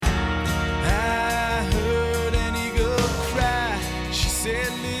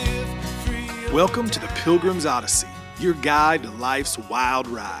Welcome to the Pilgrim's Odyssey, your guide to life's wild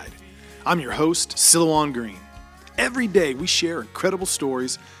ride. I'm your host, Silouan Green. Every day we share incredible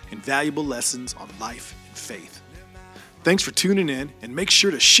stories and valuable lessons on life and faith. Thanks for tuning in, and make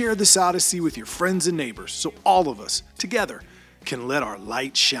sure to share this Odyssey with your friends and neighbors so all of us, together, can let our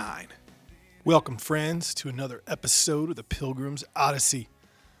light shine. Welcome, friends, to another episode of the Pilgrim's Odyssey.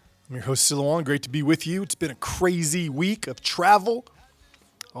 I'm your host, Silouan. Great to be with you. It's been a crazy week of travel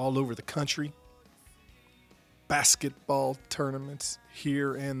all over the country. Basketball tournaments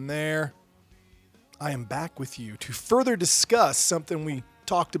here and there. I am back with you to further discuss something we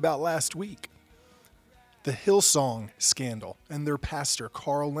talked about last week. The Hillsong scandal and their pastor,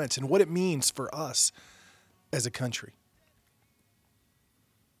 Carl Lentz, and what it means for us as a country.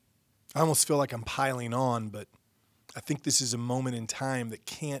 I almost feel like I'm piling on, but I think this is a moment in time that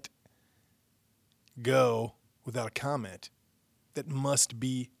can't go without a comment, that must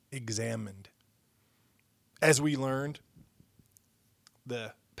be examined. As we learned,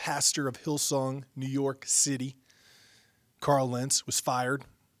 the pastor of Hillsong, New York City, Carl Lentz, was fired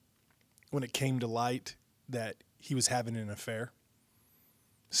when it came to light that he was having an affair.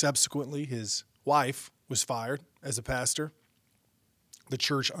 Subsequently, his wife was fired as a pastor. The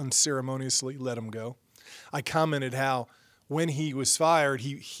church unceremoniously let him go. I commented how when he was fired,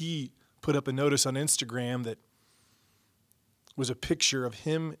 he put up a notice on Instagram that was a picture of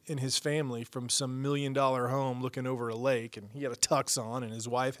him and his family from some $1 million home looking over a lake, and he had a tux on, and his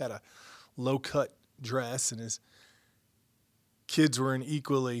wife had a low-cut dress, and his kids were in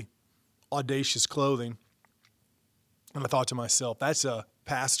equally audacious clothing. And I thought to myself, that's a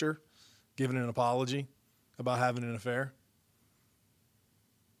pastor giving an apology about having an affair.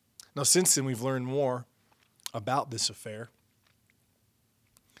 Now, since then, we've learned more about this affair.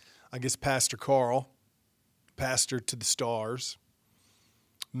 I guess Pastor Carl, pastor to the stars,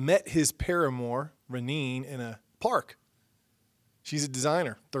 met his paramour, Ranin, in a park. She's a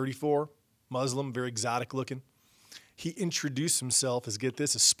designer, 34, Muslim, very exotic looking. He introduced himself as, get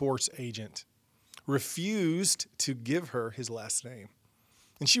this, a sports agent. Refused to give her his last name.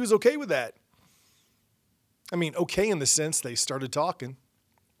 And she was okay with that. I mean, okay in the sense they started talking.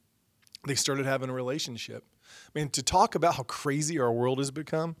 They started having a relationship. I mean, to talk about how crazy our world has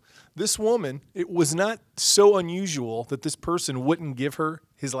become, this woman, it was not so unusual that this person wouldn't give her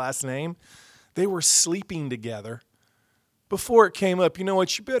his last name. They were sleeping together before it came up, you know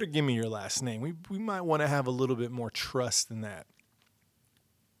what, you better give me your last name. We might want to have a little bit more trust than that.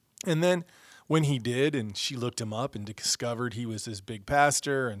 And then when he did, and she looked him up and discovered he was this big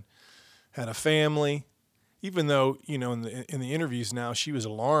pastor and had a family, even though, you know, in the interviews now, she was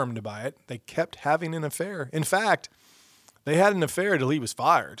alarmed by it, they kept having an affair. In fact, they had an affair till he was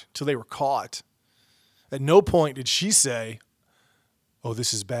fired, till they were caught. At no point did she say, oh,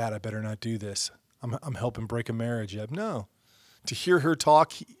 this is bad, I better not do this. I'm helping break a marriage up. No. To hear her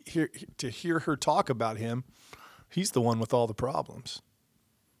talk about him, he's the one with all the problems.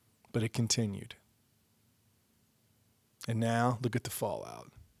 But it continued. And now, look at the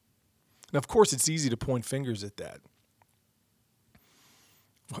fallout. Now, of course, it's easy to point fingers at that.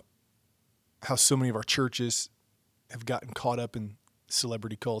 How so many of our churches have gotten caught up in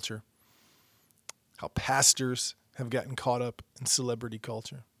celebrity culture. How pastors have gotten caught up in celebrity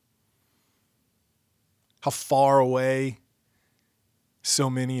culture. How far away so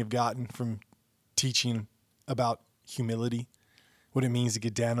many have gotten from teaching about humility, what it means to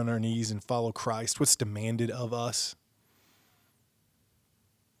get down on our knees and follow Christ, what's demanded of us.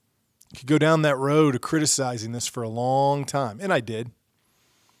 You could go down that road of criticizing this for a long time, and I did.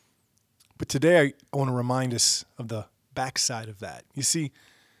 But today I want to remind us of the backside of that. You see,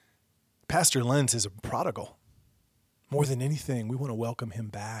 Pastor Lentz is a prodigal. More than anything, we want to welcome him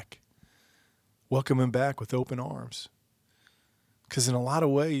back. Welcome him back with open arms. Because in a lot of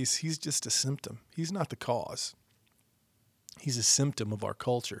ways, he's just a symptom. He's not the cause. He's a symptom of our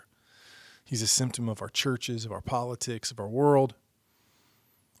culture. He's a symptom of our churches, of our politics, of our world.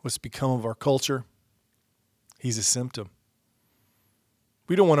 What's become of our culture? He's a symptom.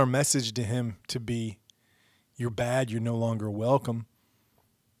 We don't want our message to him to be, you're bad, you're no longer welcome.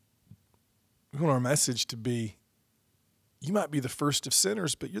 We want our message to be, you might be the first of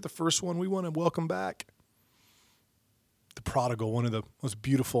sinners, but you're the first one we want to welcome back. The prodigal, one of the most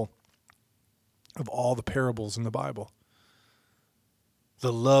beautiful of all the parables in the Bible.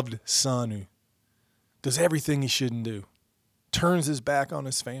 The loved son who does everything he shouldn't do. Turns his back on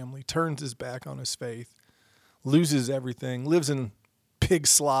his family, turns his back on his faith, loses everything, lives in pig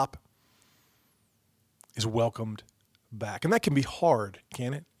slop, is welcomed back. And that can be hard,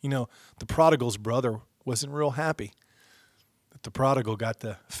 can't it? You know, the prodigal's brother wasn't real happy that the prodigal got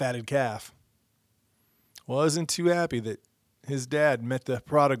the fatted calf. wasn't too happy that his dad met the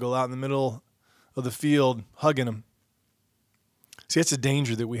prodigal out in the middle of the field hugging him. See, that's the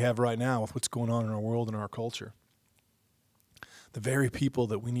danger that we have right now with what's going on in our world and our culture. The very people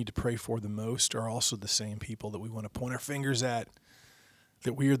that we need to pray for the most are also the same people that we want to point our fingers at,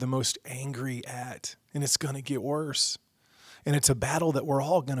 that we are the most angry at, and it's going to get worse. And it's a battle that we're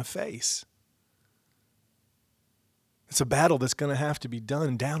all going to face. It's a battle that's going to have to be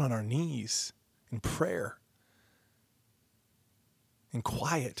done down on our knees in prayer, in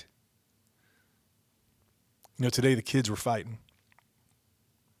quiet. You know, today the kids were fighting.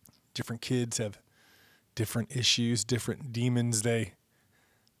 Different kids have different issues, different demons they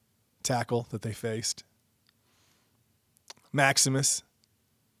tackle that they faced. Maximus,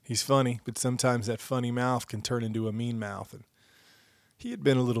 he's funny, but sometimes that funny mouth can turn into a mean mouth. And he had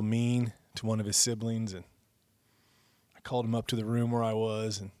been a little mean to one of his siblings, and I called him up to the room where I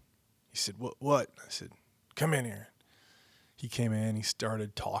was, and he said, What? I said, come in here. He came in, he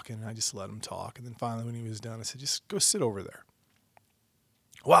started talking, and I just let him talk. And then finally when he was done, I said, just go sit over there.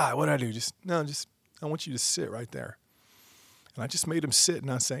 Why? What did I do? I want you to sit right there. And I just made him sit and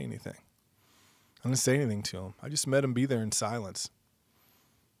not say anything. I didn't say anything to him. I just let him be there in silence.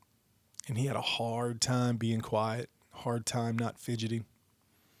 And he had a hard time being quiet, hard time not fidgeting.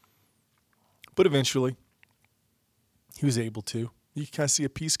 But eventually, he was able to. You can kind of see a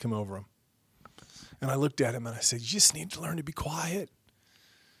peace come over him. And I looked at him and I said, you just need to learn to be quiet.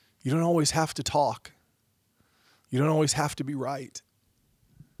 You don't always have to talk. You don't always have to be right.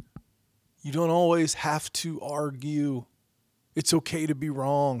 You don't always have to argue. It's okay to be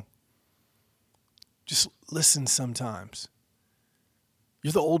wrong. Just listen sometimes.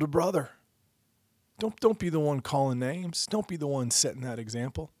 You're the older brother. Don't be the one calling names. Don't be the one setting that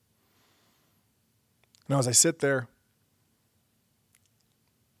example. Now, as I sit there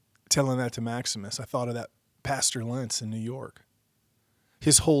telling that to Maximus, I thought of that Pastor Lentz in New York.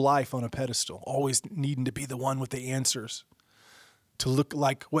 His whole life on a pedestal, always needing to be the one with the answers, to look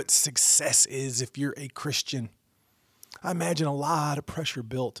like what success is if you're a Christian. I imagine a lot of pressure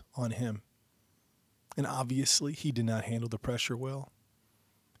built on him. And obviously, he did not handle the pressure well.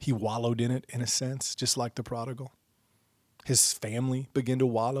 He wallowed in it, in a sense, just like the prodigal. His family began to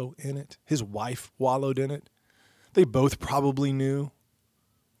wallow in it. His wife wallowed in it. They both probably knew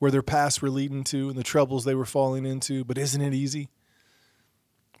where their pasts were leading to and the troubles they were falling into. But isn't it easy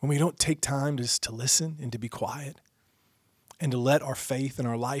when we don't take time just to listen and to be quiet and to let our faith and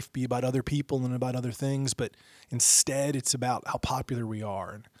our life be about other people and about other things, but instead it's about how popular we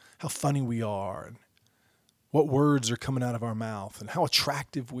are and how funny we are and what words are coming out of our mouth and how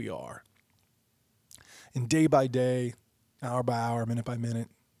attractive we are. And day by day, hour by hour, minute by minute,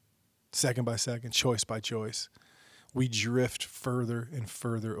 second by second, choice by choice, we drift further and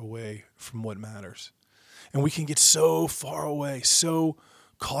further away from what matters. And we can get so far away, so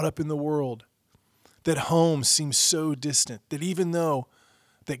caught up in the world, that home seems so distant, that even though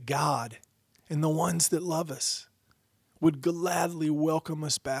that God and the ones that love us would gladly welcome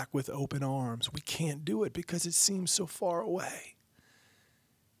us back with open arms, we can't do it because it seems so far away.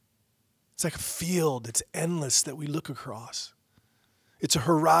 It's like a field that's endless that we look across. It's a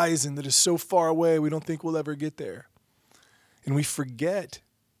horizon that is so far away we don't think we'll ever get there. And we forget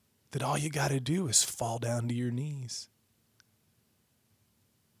that all you got to do is fall down to your knees.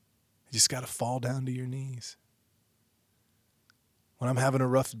 You just got to fall down to your knees. When I'm having a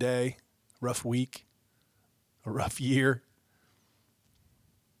rough day, rough week, a rough year,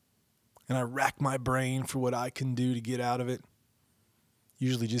 and I rack my brain for what I can do to get out of it,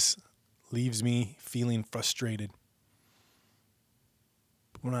 usually just leaves me feeling frustrated.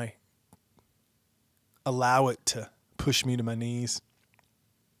 But when I allow it to push me to my knees,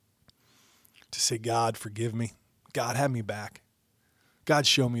 to say, God, forgive me. God, have me back. God,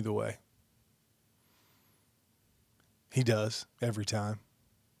 show me the way. He does every time.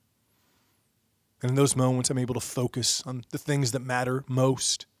 And in those moments, I'm able to focus on the things that matter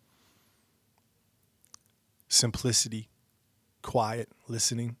most. Simplicity, quiet,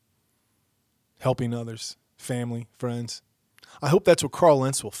 listening, helping others, family, friends. I hope that's what Carl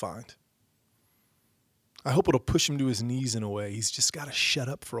Lentz will find. I hope it'll push him to his knees in a way. He's just got to shut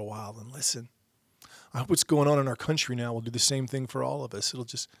up for a while and listen. I hope what's going on in our country now will do the same thing for all of us. It'll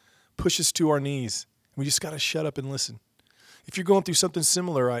just push us to our knees. We just got to shut up and listen. If you're going through something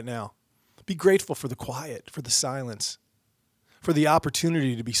similar right now, be grateful for the quiet, for the silence, for the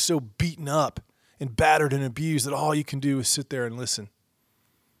opportunity to be so beaten up and battered and abused that all you can do is sit there and listen.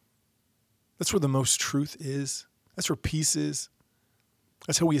 That's where the most truth is. That's where peace is.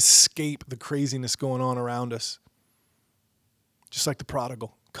 That's how we escape the craziness going on around us. Just like the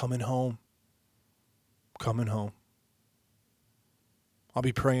prodigal coming home, coming home. I'll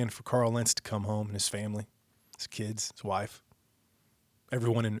be praying for Carl Lentz to come home and his family, his kids, his wife,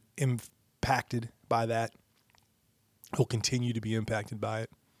 everyone impacted by that. He'll continue to be impacted by it.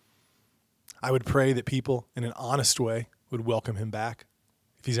 I would pray that people in an honest way would welcome him back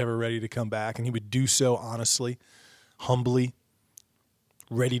if he's ever ready to come back, and he would do so honestly, humbly,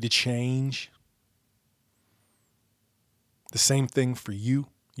 ready to change. The same thing for you,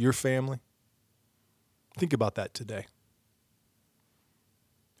 your family. Think about that today.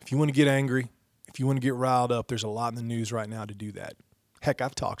 If you want to get angry, if you want to get riled up, there's a lot in the news right now to do that. Heck,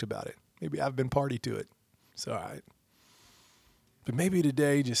 I've talked about it. Maybe I've been party to it. It's all right. But maybe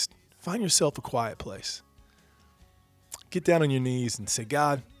today, just find yourself a quiet place. Get down on your knees and say,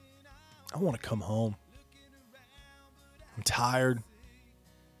 God, I want to come home. I'm tired.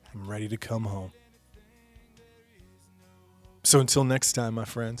 I'm ready to come home. So until next time, my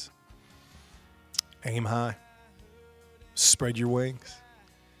friends, aim high, spread your wings,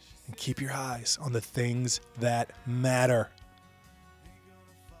 and keep your eyes on the things that matter.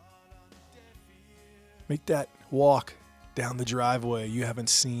 Make that walk down the driveway you haven't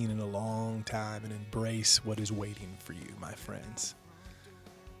seen in a long time and embrace what is waiting for you, my friends.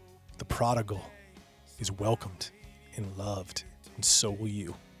 The prodigal is welcomed and loved, and so will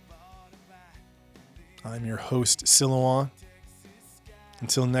you. I'm your host, Silouan.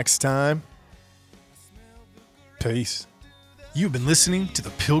 Until next time, peace. You've been listening to The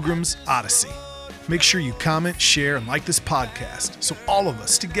Pilgrim's Odyssey. Make sure you comment, share, and like this podcast so all of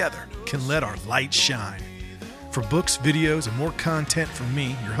us together can let our light shine. For books, videos, and more content from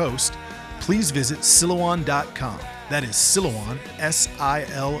me, your host, please visit Silouan.com. That is Silouan,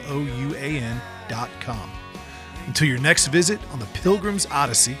 Silouan.com. Until your next visit on The Pilgrim's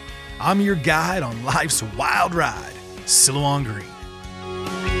Odyssey, I'm your guide on life's wild ride, Silouan Green.